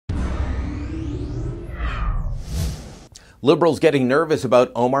Liberals getting nervous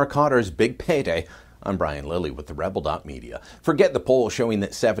about Omar Khadr's big payday. I'm Brian Lilly with the Rebel.media. Forget the poll showing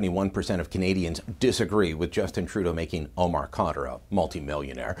that 71% of Canadians disagree with Justin Trudeau making Omar Khadr a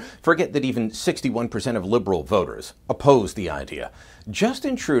multimillionaire. Forget that even 61% of Liberal voters oppose the idea.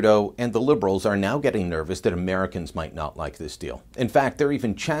 Justin Trudeau and the Liberals are now getting nervous that Americans might not like this deal. In fact, they're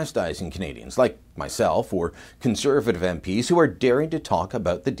even chastising Canadians, like myself or Conservative MPs, who are daring to talk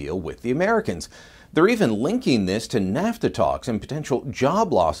about the deal with the Americans. They're even linking this to NAFTA talks and potential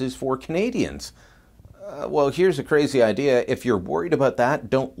job losses for Canadians. Well, here's a crazy idea. If you're worried about that,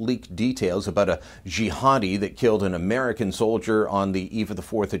 don't leak details about a jihadi that killed an American soldier on the eve of the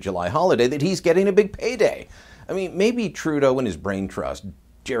 4th of July holiday, that he's getting a big payday. I mean, maybe Trudeau and his brain trust,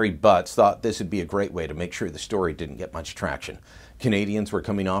 Jerry Butts, thought this would be a great way to make sure the story didn't get much traction. Canadians were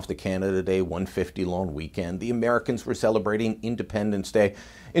coming off the Canada Day 150 long weekend. The Americans were celebrating Independence Day.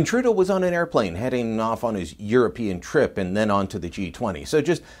 And Trudeau was on an airplane heading off on his European trip and then on to the G20. So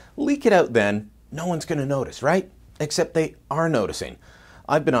just leak it out then. No one's going to notice, right? Except they are noticing.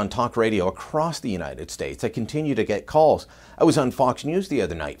 I've been on talk radio across the United States. I continue to get calls. I was on Fox News the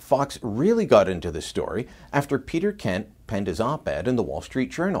other night. Fox really got into the story after Peter Kent penned his op-ed in the Wall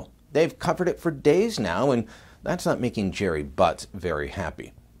Street Journal. They've covered it for days now, and that's not making Jerry Butts very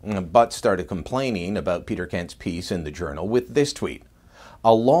happy. Butts started complaining about Peter Kent's piece in the Journal with this tweet.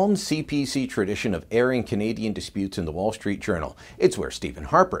 A long CPC tradition of airing Canadian disputes in the Wall Street Journal. It's where Stephen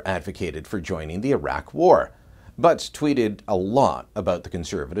Harper advocated for joining the Iraq War. Butts tweeted a lot about the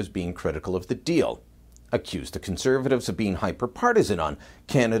Conservatives being critical of the deal. Accused the Conservatives of being hyper-partisan on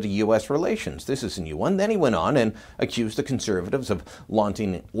Canada-US relations. This is a new one. Then he went on and accused the Conservatives of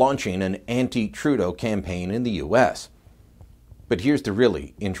launching an anti-Trudeau campaign in the US. But here's the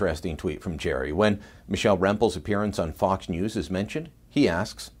really interesting tweet from Jerry. When Michelle Rempel's appearance on Fox News is mentioned, he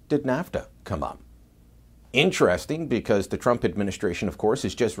asks, did NAFTA come up? Interesting, because the Trump administration, of course,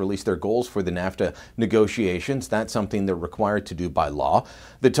 has just released their goals for the NAFTA negotiations. That's something they're required to do by law.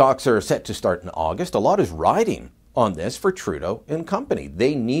 The talks are set to start in August. A lot is riding on this for Trudeau and company.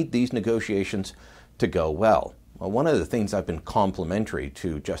 They need these negotiations to go well. Well, one of the things I've been complimentary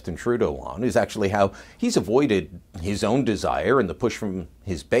to Justin Trudeau on is actually how he's avoided his own desire and the push from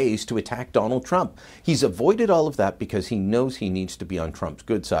his base to attack Donald Trump. He's avoided all of that because he knows he needs to be on Trump's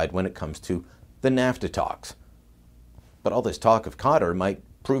good side when it comes to the NAFTA talks. But all this talk of Khadr might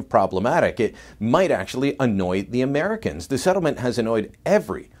prove problematic. It might actually annoy the Americans. The settlement has annoyed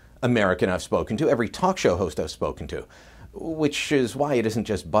every American I've spoken to, every talk show host I've spoken to, which is why it isn't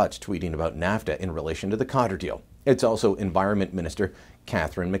just Butts tweeting about NAFTA in relation to the Khadr deal. It's also Environment Minister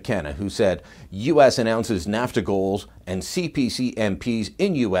Catherine McKenna, who said, U.S. announces NAFTA goals and CPC MPs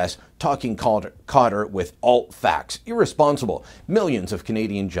in U.S. talking Khadr with alt facts. Irresponsible. Millions of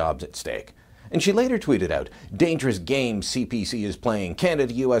Canadian jobs at stake. And she later tweeted out, dangerous game CPC is playing.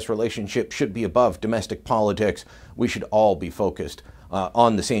 Canada-U.S. relationship should be above domestic politics. We should all be focused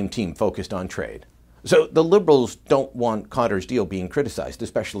on the same team, focused on trade. So the Liberals don't want Khadr's deal being criticized,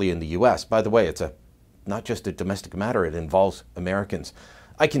 especially in the U.S. By the way, it's not just a domestic matter, it involves Americans.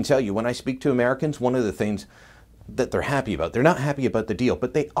 I can tell you, when I speak to Americans, one of the things that they're happy about, they're not happy about the deal,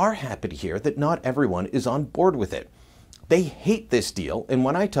 but they are happy to hear that not everyone is on board with it. They hate this deal, and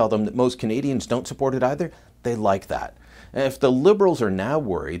when I tell them that most Canadians don't support it either, they like that. And if the Liberals are now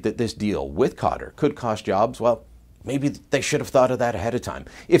worried that this deal with Khadr could cost jobs, well, maybe they should have thought of that ahead of time.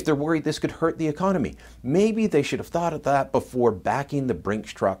 If they're worried this could hurt the economy, maybe they should have thought of that before backing the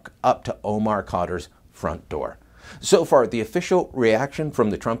Brinks truck up to Omar Khadr's front door. So far, the official reaction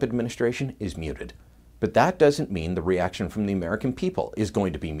from the Trump administration is muted. But that doesn't mean the reaction from the American people is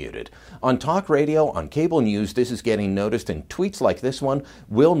going to be muted. On talk radio, on cable news, this is getting noticed, and tweets like this one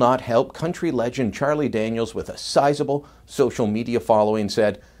will not help. Country legend Charlie Daniels, with a sizable social media following,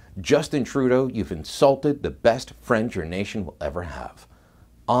 said, Justin Trudeau, you've insulted the best friend your nation will ever have.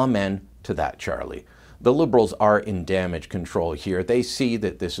 Amen to that, Charlie. The Liberals are in damage control here. They see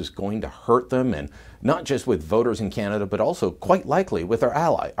that this is going to hurt them, and not just with voters in Canada, but also quite likely with our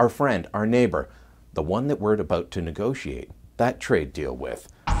ally, our friend, our neighbor, the one that we're about to negotiate that trade deal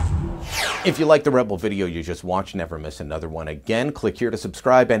with. If you like the Rebel video you just watched, never miss another one again. Click here to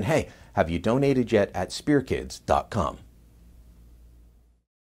subscribe, and hey, have you donated yet at SpearKids.com?